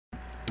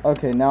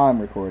Okay, now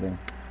I'm recording.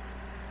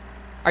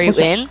 Are you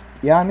in?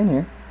 Yeah, I'm in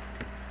here.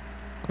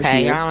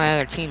 Okay, you're on my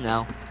other team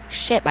though.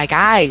 Shit, my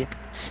guy.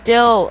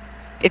 Still,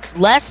 it's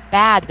less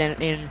bad than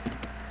in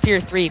Fear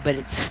 3, but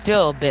it's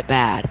still a bit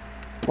bad.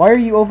 Why are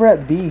you over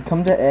at B?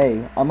 Come to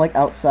A. I'm like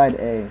outside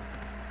A.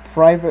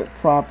 Private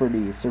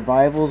property.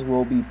 Survivors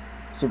will be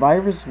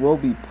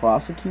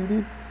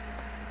prosecuted?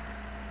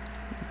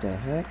 What the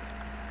heck?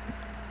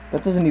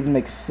 That doesn't even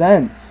make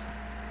sense.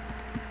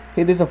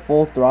 Hey, there's a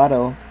full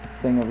throttle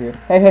thing over here.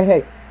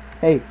 Hey.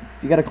 Hey,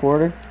 you got a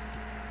quarter?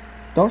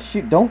 Don't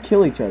shoot. Don't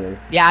kill each other.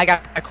 Yeah, I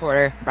got a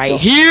quarter right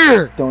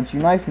here. Don't you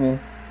knife me.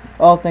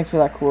 Oh, thanks for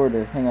that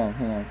quarter. Hang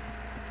on.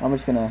 I'm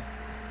just gonna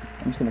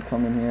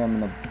come in here. I'm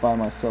gonna buy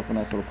myself a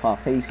nice little pop.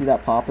 Hey, you see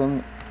that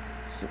popping?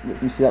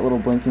 You see that little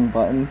blinking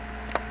button?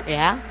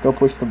 Yeah. Go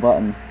push the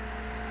button.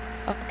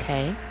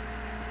 Okay.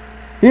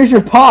 Here's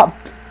your pop.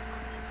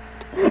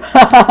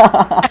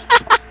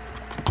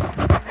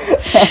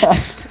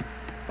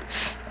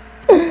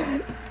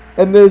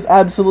 And there's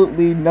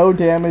absolutely no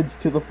damage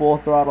to the full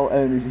throttle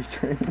energy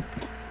drink.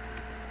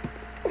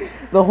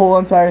 The whole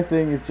entire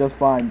thing is just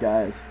fine,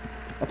 guys.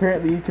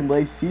 Apparently you can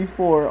lay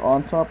C4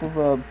 on top of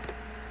a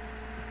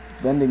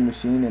vending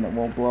machine and it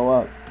won't blow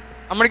up.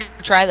 I'm gonna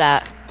try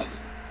that.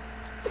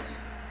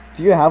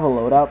 Do you have a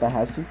loadout that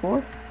has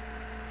C4?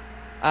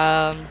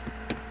 I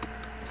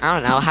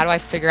don't know. How do I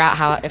figure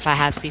out if I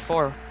have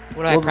C4?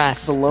 What do I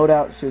press? The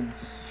loadout should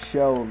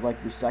show like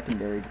your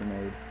secondary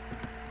grenade.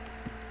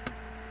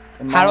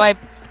 How do I?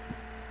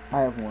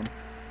 I have one.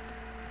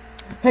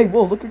 Hey,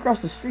 whoa! Look across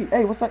the street.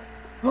 Hey, what's that?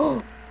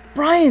 Oh,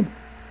 Brian!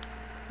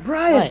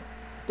 What?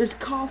 There's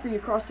coffee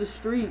across the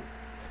street.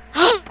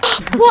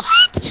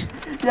 What?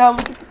 Yeah,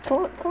 look at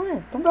come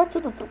here. Come back to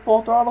the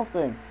full throttle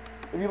thing.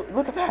 If you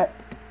look at that,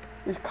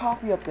 there's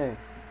coffee up there.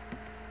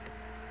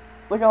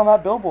 Look on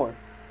that billboard.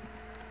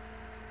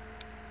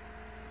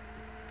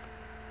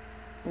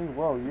 Hey,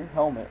 whoa! Your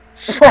helmet.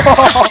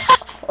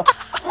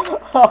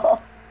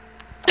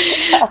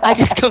 I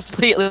just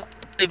completely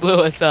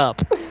blew us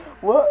up.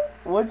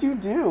 What'd you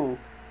do?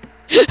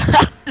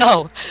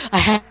 No, I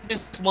had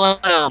this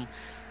one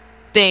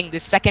thing,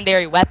 this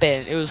secondary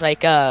weapon. It was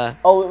like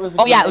Oh, it was.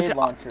 Yeah, it was an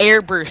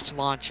air burst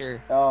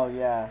launcher. Oh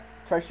yeah.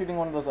 Try shooting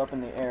one of those up in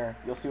the air.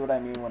 You'll see what I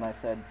mean when I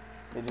said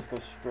they just go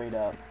straight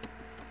up.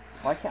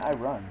 Why can't I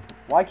run?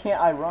 Why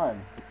can't I run?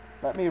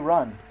 Let me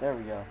run. There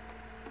we go.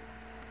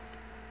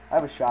 I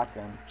have a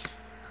shotgun.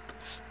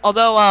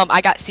 Although I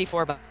got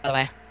C4 by the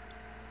way.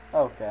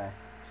 Okay,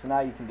 so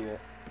now you can do it.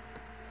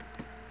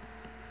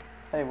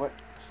 Hey, what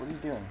are you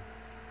doing?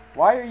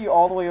 Why are you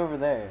all the way over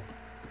there?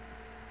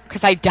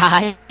 'Cause I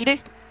died.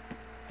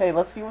 Hey,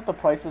 let's see what the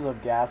prices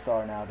of gas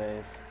are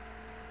nowadays.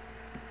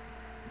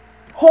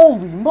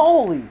 Holy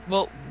moly!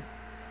 Well,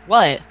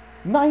 what?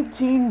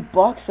 19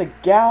 bucks a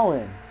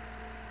gallon.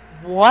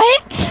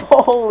 What?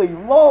 Holy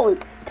moly!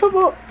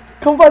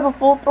 Come by the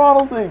full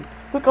throttle thing.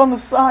 Look on the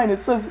sign. It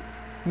says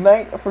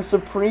for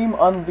Supreme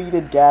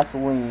unleaded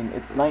gasoline,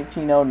 it's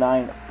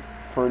 $19.09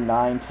 for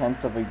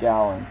 9/10 of a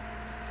gallon.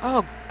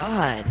 Oh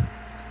God.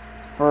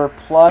 For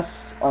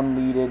Plus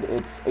unleaded,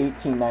 it's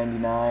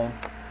 $18.99,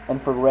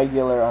 and for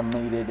regular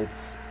unleaded,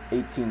 it's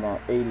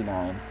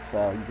 $18.89.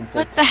 So you can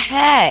save. What the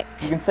heck?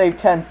 You can save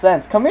 10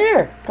 cents. Come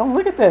here. Come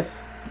look at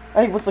this.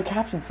 Hey, what's the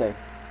caption say?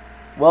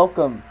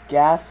 Welcome,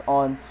 gas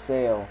on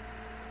sale.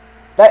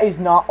 That is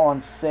not on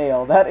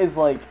sale. That is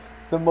like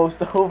the most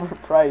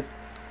overpriced.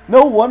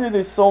 No wonder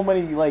there's so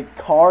many like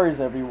cars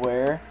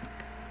everywhere,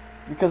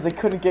 because they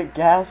couldn't get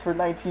gas for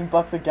 19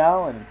 bucks a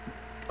gallon.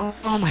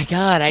 Oh my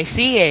God, I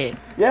see it.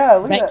 Yeah,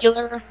 look at that.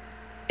 Regular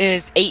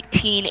is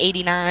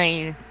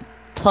 $18.89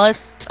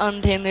 plus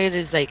unlimited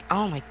is like,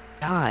 oh my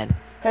God.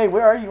 Hey,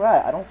 where are you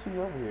at? I don't see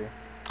you over here.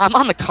 I'm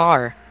on the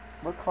car.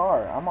 What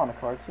car? I'm on a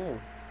car too.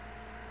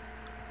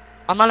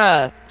 I'm on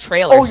a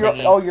trailer.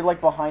 You're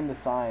like behind the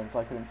sign, so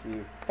I couldn't see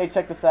you. Hey,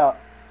 check this out.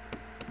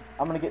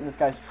 I'm gonna get in this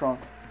guy's trunk.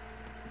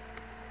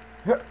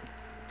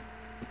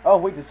 Oh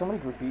wait, did somebody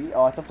graffiti?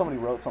 Oh, I thought somebody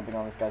wrote something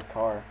on this guy's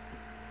car.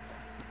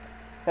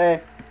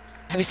 Hey.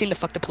 Have you seen the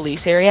fuck the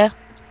police area?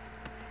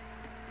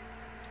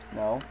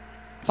 No.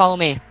 Follow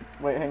me.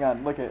 Wait, hang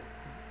on. Look it.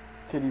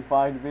 Can you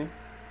find me?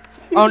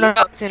 Oh no,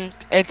 it's in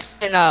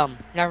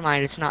never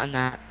mind, it's not in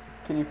that.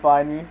 Can you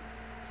find me?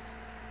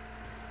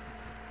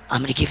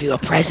 I'm gonna give you a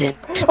present.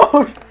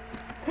 Oh.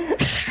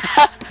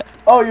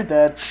 Oh, you're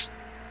dead.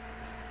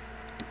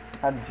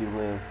 How did you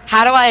live?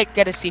 How do I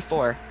get a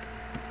C4?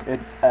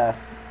 It's F.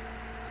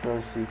 Go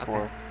to C4.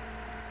 Okay.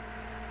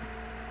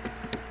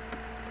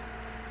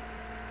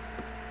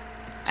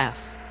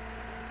 F.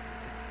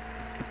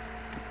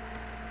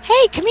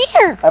 Hey, come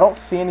here! I don't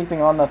see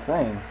anything on the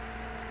thing.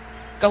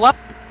 Go up.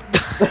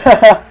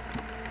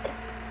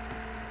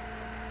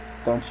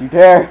 Don't you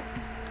dare!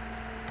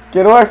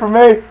 Get away from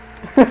me!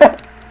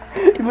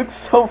 You look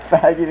so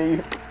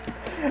faggoty.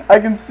 I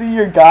can see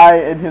your guy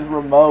and his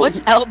remote. What's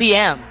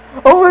LBM?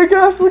 Oh my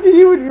gosh, look at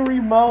you with your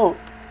remote.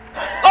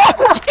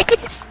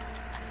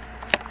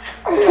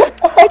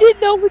 Oh, I didn't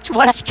know which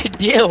one I could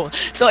do,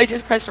 so I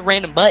just pressed a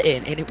random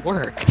button and it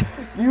worked.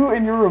 You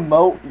and your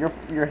remote,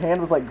 your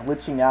hand was like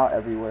glitching out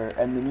everywhere,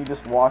 and then you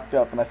just walked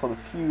up, and I saw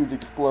this huge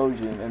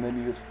explosion, and then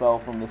you just fell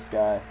from the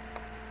sky.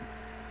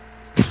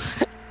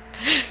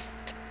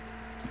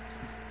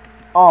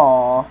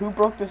 Aw, who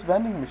broke this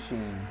vending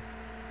machine?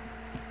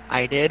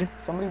 I did.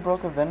 Somebody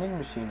broke a vending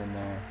machine in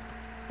there.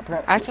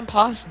 That's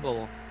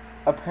impossible.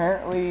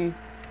 Apparently,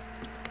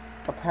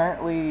 let's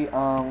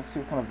see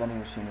what kind of vending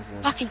machine is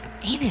this. Fucking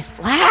anus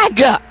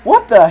lag!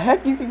 What the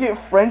heck? You can get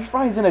French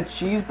fries and a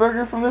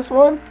cheeseburger from this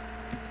one?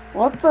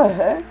 What the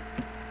heck?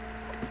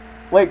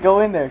 Wait,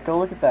 go in there. Go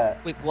look at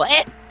that. Wait,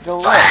 what? Go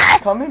look.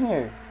 Come in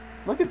here.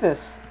 Look at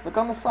this. Look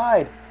on the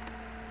side.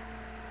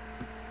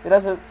 It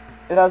has a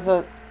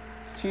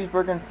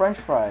cheeseburger and French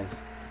fries.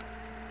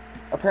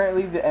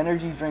 Apparently, the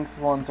energy drink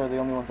ones are the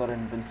only ones that are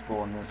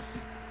invincible in this.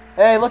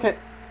 Hey, look at.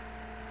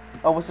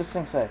 Oh, what's this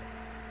thing say?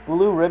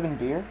 Blue Ribbon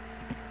Beer?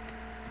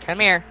 Come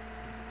here.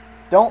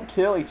 Don't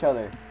kill each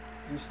other.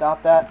 You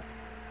stop that?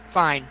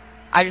 Fine.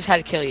 I just had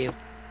to kill you.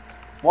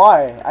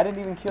 Why? I didn't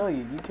even kill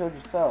you. You killed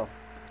yourself.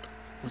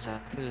 Was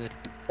that good?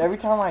 Every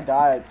time I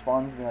die, it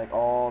spawns me like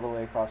all the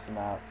way across the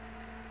map.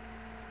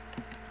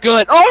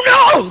 Good.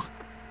 Oh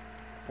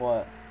no!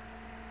 What?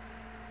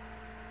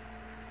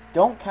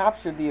 Don't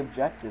capture the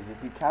objectives.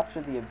 If you capture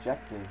the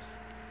objectives,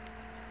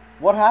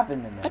 what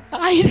happened in there?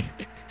 I died.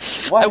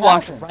 What I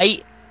walked happened?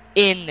 right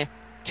in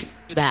to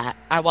that.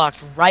 I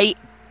walked right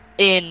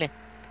in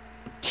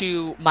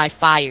to my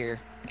fire,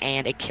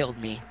 and it killed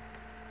me.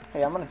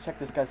 Hey, I'm gonna check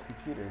this guy's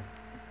computer.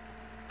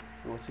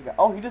 What's he got?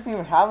 Oh, he doesn't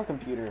even have a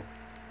computer.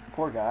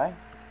 Poor guy.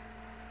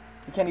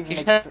 He can't even You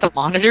make. just have the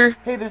monitor?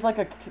 Hey, there's like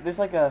a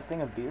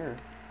thing of beer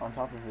on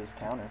top of his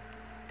counter.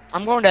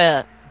 I'm going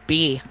to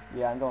B.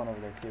 Yeah, I'm going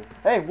over there too.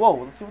 Hey, whoa!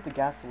 Let's see what the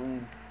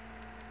gasoline.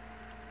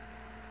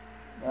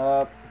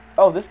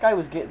 Oh, this guy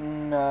was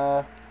getting.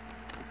 How?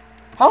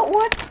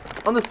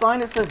 What? On the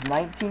sign it says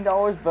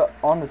 $19, but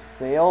on the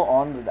sale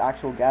on the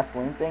actual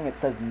gasoline thing it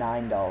says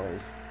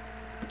 $9.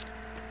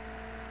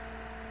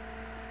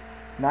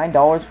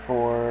 $9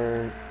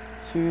 for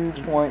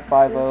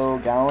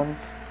 2.50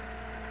 gallons.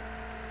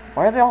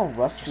 Why are they all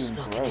rusty and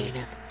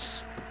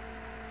gross?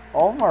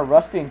 All of them are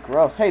rusty and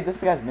gross. Hey,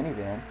 this guy's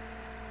minivan.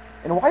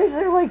 And why is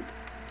there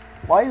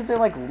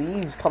like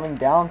leaves coming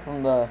down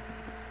from the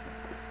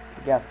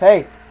gas?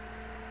 Hey!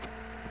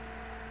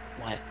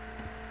 What?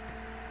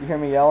 You hear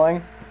me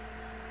yelling?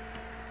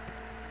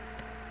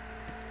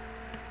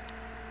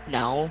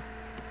 No.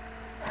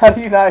 How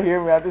do you not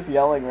hear me? I'm just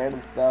yelling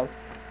random stuff.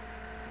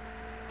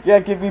 Yeah,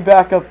 give me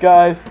backup,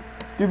 guys.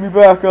 Give me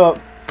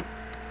backup.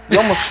 You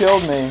almost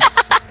killed me.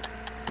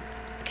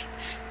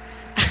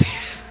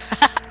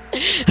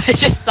 I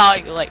just saw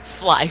you like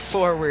fly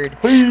forward.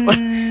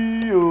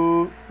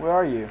 Where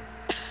are you?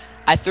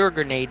 I threw a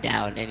grenade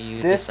down and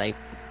you This just like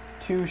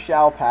too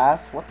shall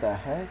pass. What the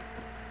heck?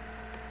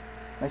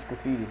 Nice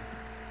graffiti.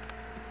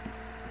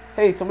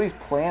 Hey, somebody's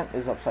plant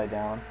is upside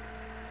down.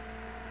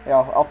 Yeah,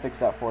 I'll fix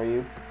that for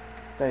you.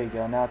 There you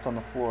go. Now it's on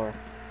the floor.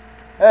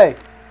 Hey,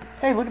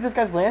 hey, look at this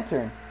guy's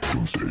lantern.